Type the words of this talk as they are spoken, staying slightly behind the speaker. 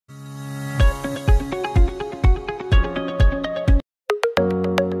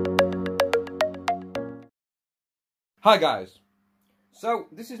Hi guys, so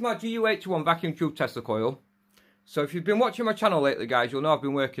this is my GU-81 vacuum tube Tesla coil. So if you've been watching my channel lately guys, you'll know I've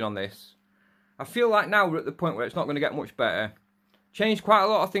been working on this. I feel like now we're at the point where it's not going to get much better. Changed quite a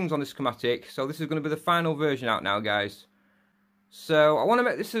lot of things on this schematic, so this is going to be the final version out now guys. So I want to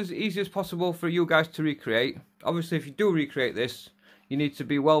make this as easy as possible for you guys to recreate. Obviously if you do recreate this, you need to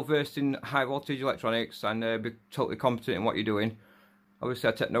be well versed in high voltage electronics and be totally competent in what you're doing. Obviously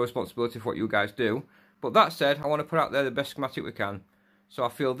I take no responsibility for what you guys do. But that said, I want to put out there the best schematic we can. So I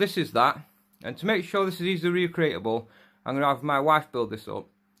feel this is that. And to make sure this is easily recreatable, I'm going to have my wife build this up.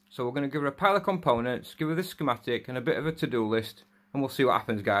 So we're going to give her a pile of components, give her this schematic and a bit of a to-do list. And we'll see what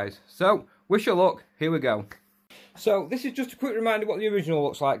happens guys. So, wish her luck. Here we go. So this is just a quick reminder what the original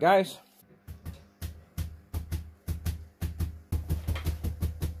looks like guys.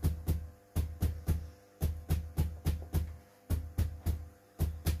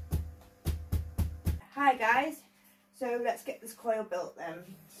 Hi guys, so let's get this coil built then.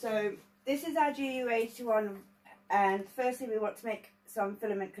 So this is our GU-81 and firstly we want to make some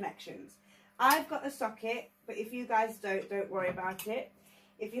filament connections. I've got a socket, but if you guys don't worry about it.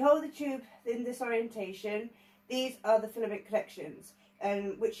 If you hold the tube in this orientation, these are the filament connections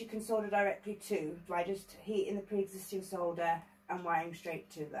which you can solder directly to by just heating the pre-existing solder and wiring straight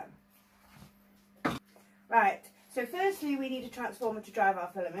to them. Right, so firstly we need a transformer to drive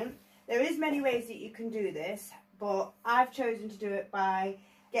our filament. There is many ways that you can do this, but I've chosen to do it by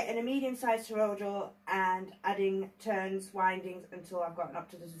getting a medium-sized toroidal and adding turns, windings until I've gotten up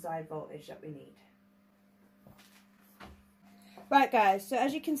to the desired voltage that we need. Right guys, so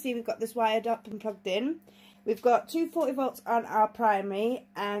as you can see we've got this wired up and plugged in. We've got 240 volts on our primary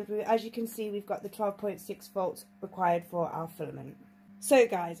and as you can see we've got the 12.6 volts required for our filament. So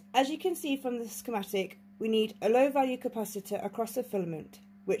guys, as you can see from the schematic, we need a low value capacitor across the filament,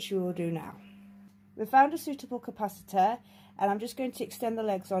 which we will do now. We've found a suitable capacitor and I'm just going to extend the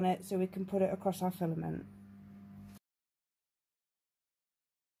legs on it so we can put it across our filament.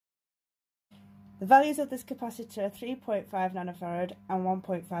 The values of this capacitor are 3.5 nanofarad and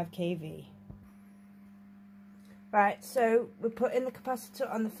 1.5 kV. Right, so we're putting the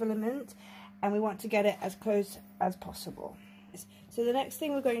capacitor on the filament and we want to get it as close as possible. So the next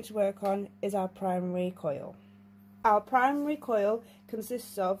thing we're going to work on is our primary coil. Our primary coil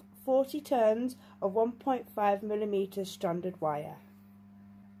consists of 40 turns of 1.5mm stranded wire.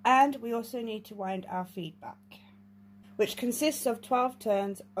 And we also need to wind our feedback, which consists of 12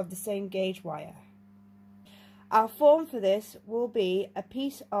 turns of the same gauge wire. Our form for this will be a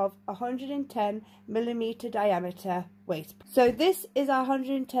piece of 110mm diameter waste pipe. So this is our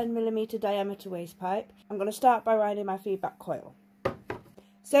 110mm diameter waste pipe. I'm going to start by winding my feedback coil.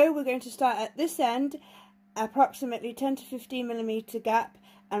 So we're going to start at this end, approximately 10 to 15mm gap,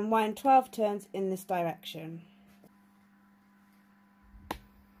 and wind 12 turns in this direction.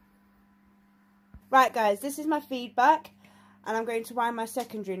 Right guys, this is my feedback and I'm going to wind my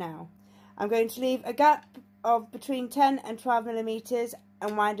secondary now. I'm going to leave a gap of between 10 and 12mm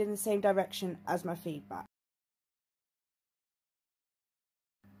and wind in the same direction as my feedback.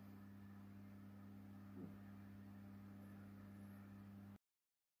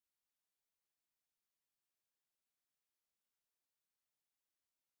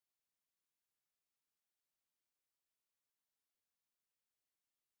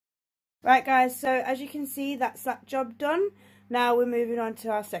 Right guys, so as you can see that's that job done. Now we're moving on to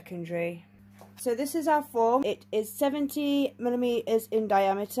our secondary. So this is our form. It is 70mm in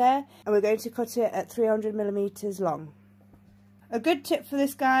diameter and we're going to cut it at 300mm long. A good tip for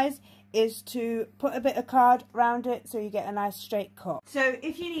this guys is to put a bit of card around it so you get a nice straight cut. So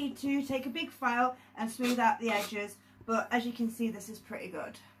if you need to, take a big file and smooth out the edges, but as you can see this is pretty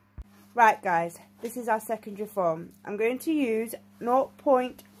good. Right guys, this is our secondary form. I'm going to use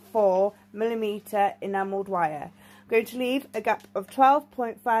 0.4mm enamelled wire. I'm going to leave a gap of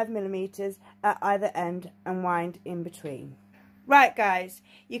 12.5mm at either end and wind in between. Right guys,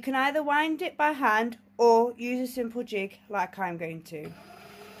 you can either wind it by hand or use a simple jig like I'm going to.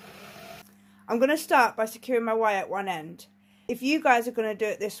 I'm going to start by securing my wire at one end. If you guys are going to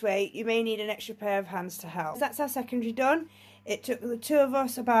do it this way, you may need an extra pair of hands to help. That's our secondary done. It took the two of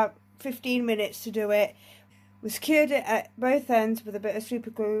us about 15 minutes to do it. We secured it at both ends with a bit of super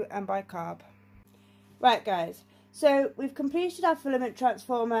glue and bicarb. Right guys, so we've completed our filament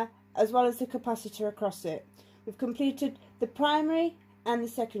transformer as well as the capacitor across it. We've completed the primary and the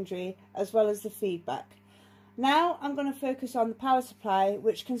secondary as well as the feedback. Now I'm going to focus on the power supply,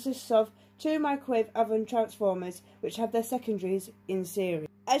 which consists of two microwave oven transformers which have their secondaries in series.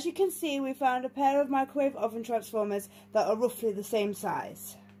 As you can see, we found a pair of microwave oven transformers that are roughly the same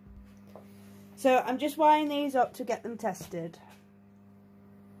size. So I'm just wiring these up to get them tested.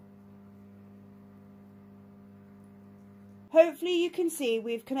 Hopefully you can see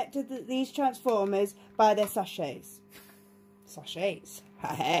we've connected these transformers by their sachets. Sachets,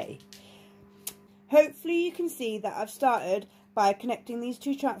 hey. Hopefully you can see that I've started by connecting these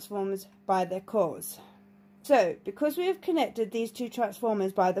two transformers by their cores. So, because we have connected these two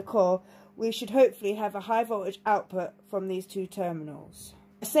transformers by the core, we should hopefully have a high voltage output from these two terminals.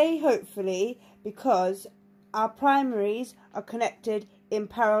 I say hopefully because our primaries are connected in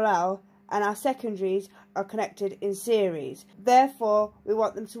parallel and our secondaries are connected in series. Therefore, we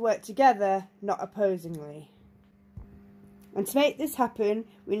want them to work together, not opposingly. And to make this happen,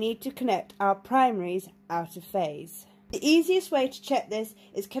 we need to connect our primaries out of phase. The easiest way to check this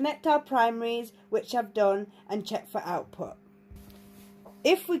is connect our primaries, which I've done, and check for output.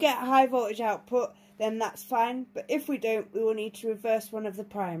 If we get a high voltage output, then that's fine, but if we don't, we will need to reverse one of the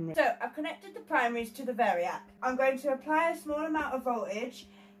primaries. So I've connected the primaries to the variac. I'm going to apply a small amount of voltage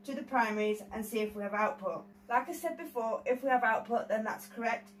to the primaries and see if we have output. Like I said before, if we have output, then that's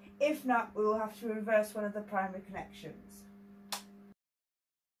correct. If not, we will have to reverse one of the primary connections.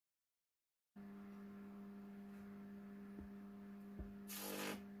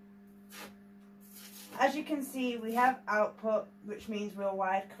 As you can see, we have output, which means we're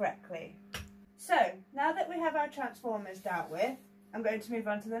wired correctly. So, now that we have our transformers dealt with, I'm going to move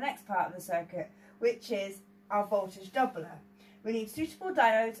on to the next part of the circuit, which is our voltage doubler. We need suitable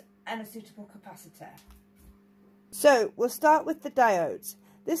diodes and a suitable capacitor. So, we'll start with the diodes.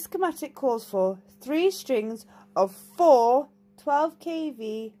 This schematic calls for 3 strings of 4 12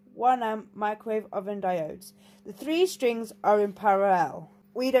 kV 1 amp microwave oven diodes. The 3 strings are in parallel.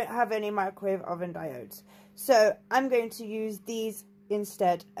 We don't have any microwave oven diodes, so I'm going to use these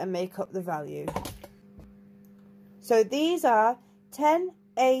instead and make up the value. So these are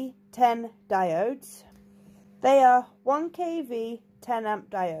 10A10 diodes. They are 1 kV 10 amp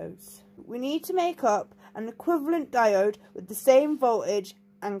diodes. We need to make up an equivalent diode with the same voltage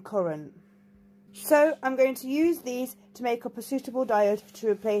and current. So I'm going to use these to make up a suitable diode to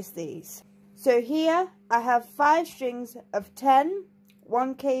replace these. So here I have 5 strings of 10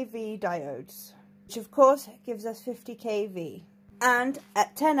 1 kV diodes, which of course gives us 50 kV. And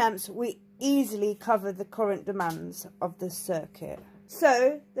at 10 amps we easily cover the current demands of this circuit.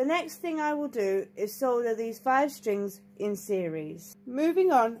 So the next thing I will do is solder these 5 strings in series.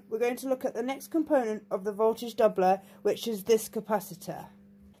 Moving on, we're going to look at the next component of the voltage doubler, which is this capacitor.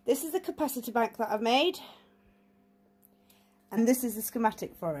 This is the capacitor bank that I've made, and this is the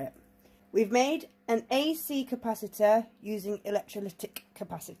schematic for it. We've made an AC capacitor using electrolytic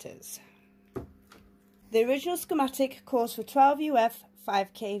capacitors. The original schematic calls for 12 UF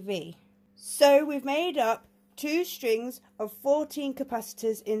 5 kV. So we've made up 2 strings of 14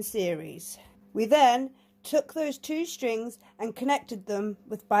 capacitors in series. We then took those 2 strings and connected them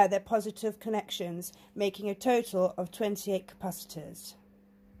by their positive connections, making a total of 28 capacitors.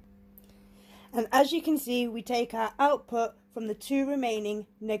 And as you can see, we take our output from the 2 remaining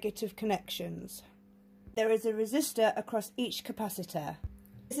negative connections. There is a resistor across each capacitor.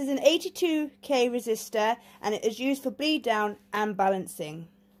 This is an 82K resistor and it is used for bleed down and balancing.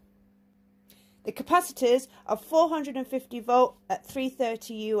 The capacitors are 450 volt at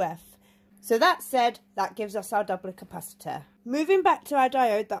 330 UF. So that said, that gives us our doubler capacitor. Moving back to our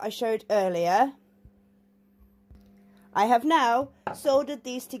diode that I showed earlier, I have now soldered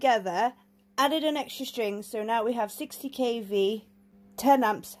these together, added an extra string, so now we have 60 kV 10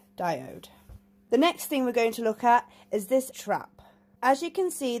 amps diode. The next thing we're going to look at is this trap. As you can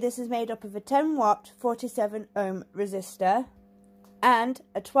see, this is made up of a 10 watt 47 ohm resistor and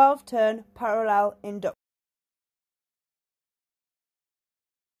a 12 turn parallel inductor.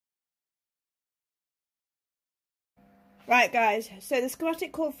 Right guys, so the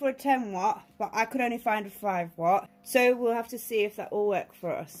schematic called for a 10 watt, but I could only find a 5 watt, so we'll have to see if that will work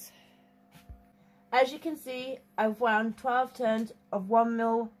for us. As you can see, I've wound 12 turns of 1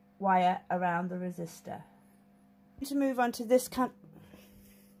 mil wire around the resistor. To move on to this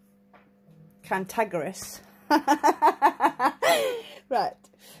cantankerous. Right,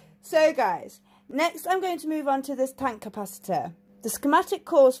 so guys, next I'm going to move on to this tank capacitor. The schematic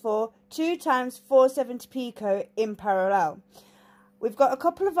calls for 2 times 470 pico in parallel. We've got a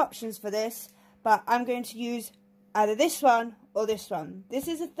couple of options for this, but I'm going to use either this one or this one. This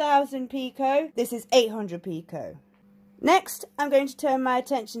is 1000 pico, this is 800 pico. Next, I'm going to turn my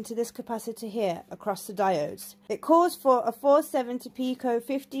attention to this capacitor here across the diodes. It calls for a 470 pico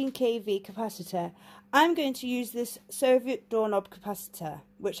 15 kV capacitor. I'm going to use this Soviet doorknob capacitor,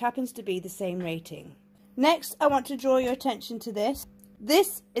 which happens to be the same rating. Next, I want to draw your attention to this.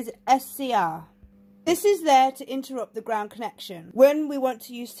 This is SCR. This is there to interrupt the ground connection when we want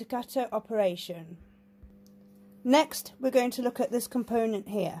to use staccato operation. Next, we're going to look at this component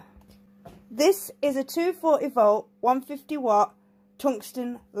here. This is a 240 volt 150 watt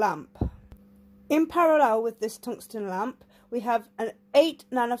tungsten lamp. In parallel with this tungsten lamp, we have an 8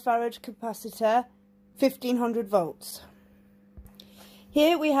 nanofarad capacitor, 1500 volts.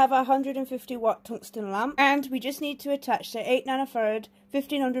 Here we have a 150 watt tungsten lamp, and we just need to attach the 8 nanofarad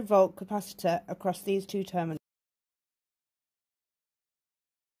 1500 volt capacitor across these two terminals.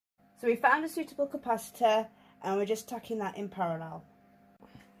 So we found a suitable capacitor and we're just tacking that in parallel.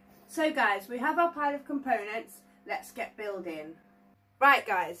 So guys, we have our pile of components, let's get building. Right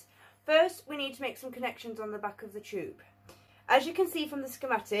guys, first we need to make some connections on the back of the tube. As you can see from the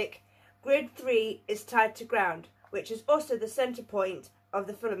schematic, grid 3 is tied to ground, which is also the centre point of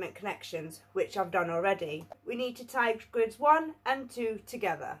the filament connections, which I've done already. We need to tie grids 1 and 2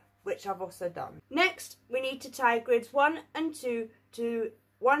 together, which I've also done. Next, we need to tie grids 1 and 2 to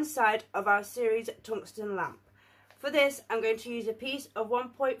one side of our series tungsten lamp. For this, I'm going to use a piece of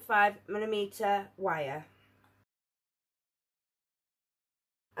 1.5mm wire.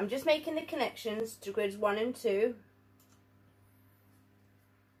 I'm just making the connections to grids 1 and 2,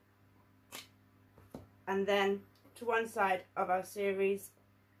 and then to one side of our series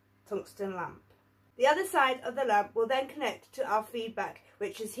tungsten lamp. The other side of the lamp will then connect to our feedback,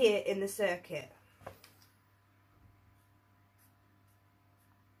 which is here in the circuit.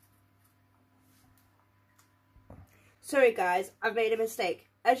 Sorry guys, I've made a mistake.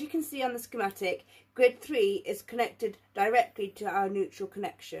 As you can see on the schematic, grid 3 is connected directly to our neutral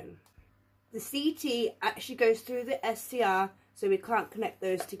connection. The CT actually goes through the SCR, so we can't connect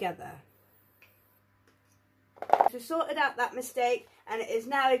those together. So sorted out that mistake, and it is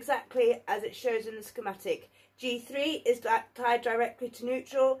now exactly as it shows in the schematic. G3 is tied directly to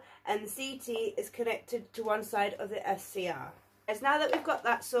neutral and the CT is connected to one side of the SCR. As now that we've got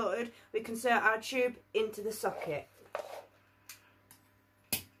that sorted, we can insert our tube into the socket.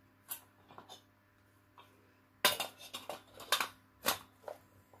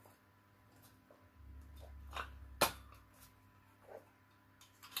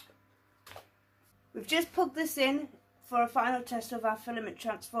 We've just plugged this in for a final test of our filament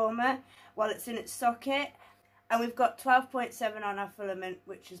transformer while it's in its socket, and we've got 12.7 on our filament,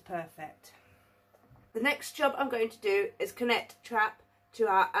 which is perfect. The next job I'm going to do is connect trap to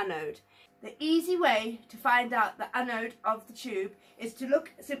our anode. The easy way to find out the anode of the tube is to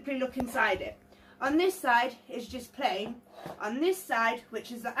simply look inside it. On this side is just plain. On this side,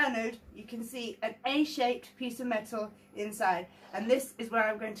 which is the anode, you can see an A-shaped piece of metal inside, and this is where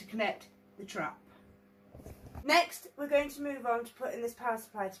I'm going to connect the trap. Next, we're going to move on to putting this power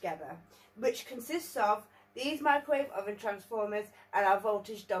supply together, which consists of these microwave oven transformers and our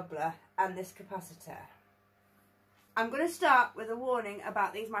voltage doubler and this capacitor. I'm going to start with a warning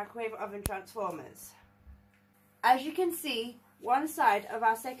about these microwave oven transformers. As you can see, one side of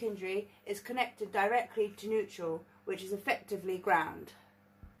our secondary is connected directly to neutral, which is effectively ground.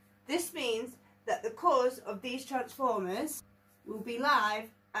 This means that the cause of these transformers will be live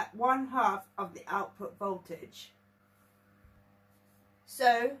at 1/2 of the output voltage,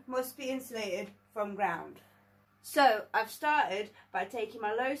 so must be insulated from ground. So I've started by taking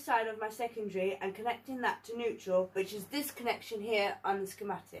my low side of my secondary and connecting that to neutral, which is this connection here on the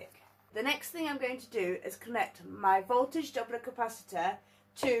schematic. The next thing I'm going to do is connect my voltage doubler capacitor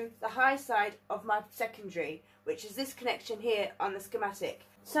to the high side of my secondary, which is this connection here on the schematic.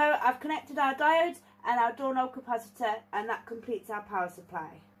 So I've connected our diodes and our doorknob capacitor, and that completes our power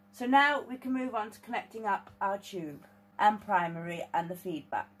supply. So now we can move on to connecting up our tube and primary and the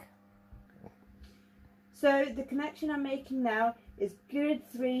feedback. So the connection I'm making now is grid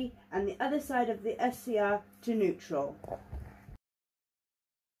 3 and the other side of the SCR to neutral.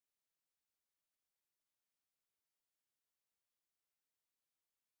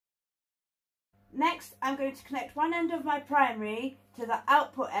 Next, I'm going to connect one end of my primary to the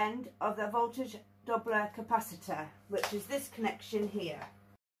output end of the voltage doubler capacitor, which is this connection here.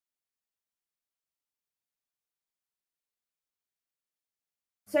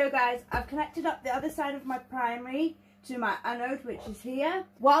 So guys, I've connected up the other side of my primary to my anode, which is here.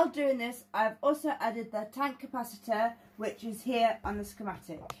 While doing this, I've also added the tank capacitor, which is here on the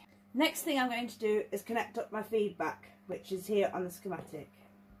schematic. Next thing I'm going to do is connect up my feedback, which is here on the schematic.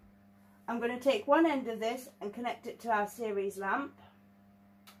 I'm going to take one end of this and connect it to our series lamp.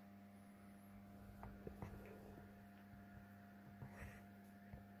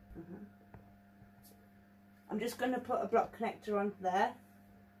 I'm just going to put a block connector on there.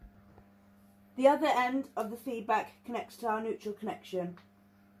 The other end of the feedback connects to our neutral connection.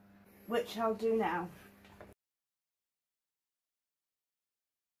 which I'll do now.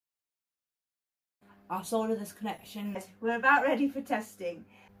 I'll solder this connection. We're about ready for testing.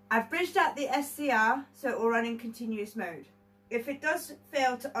 I've bridged out the SCR so it will run in continuous mode. If it does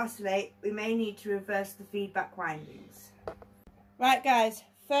fail to oscillate, we may need to reverse the feedback windings. Right guys,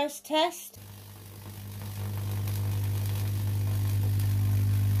 first test.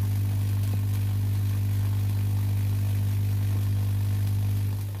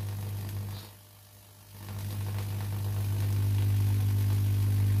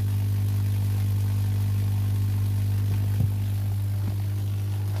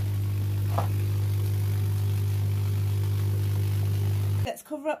 Let's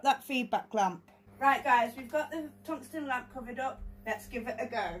cover up that feedback lamp. Right guys, we've got the tungsten lamp covered up. Let's give it a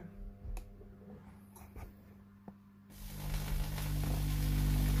go.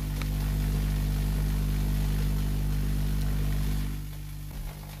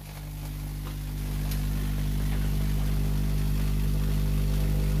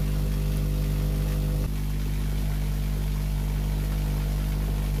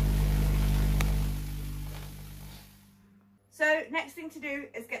 So next thing to do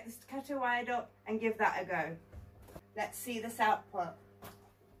is get the staccato wired up and give that a go. Let's see this output.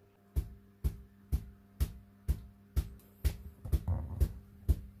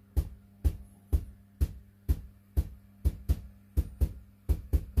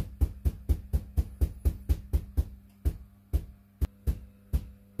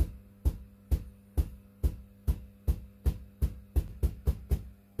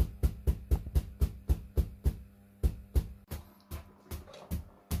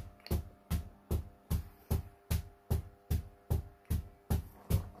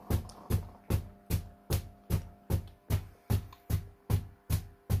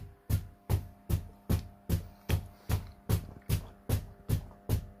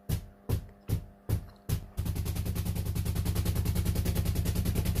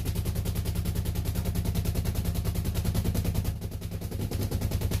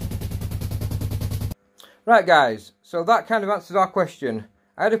 Right guys, so that kind of answers our question.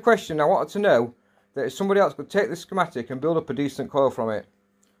 I had a question I wanted to know that if somebody else could take this schematic and build up a decent coil from it.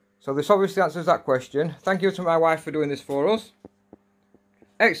 So this obviously answers that question. Thank you to my wife for doing this for us.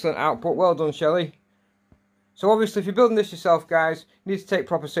 Excellent output, well done Shelley. So obviously if you're building this yourself guys, you need to take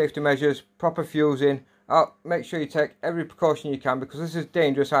proper safety measures, proper fusing. Make sure you take every precaution you can because this is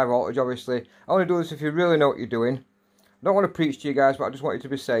dangerous high voltage obviously. I only do this if you really know what you're doing. I don't want to preach to you guys, but I just want you to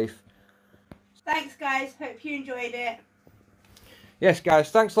be safe. Thanks guys, hope you enjoyed it. Yes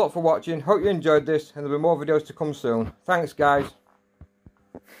guys, thanks a lot for watching. Hope you enjoyed this and there'll be more videos to come soon. Thanks guys.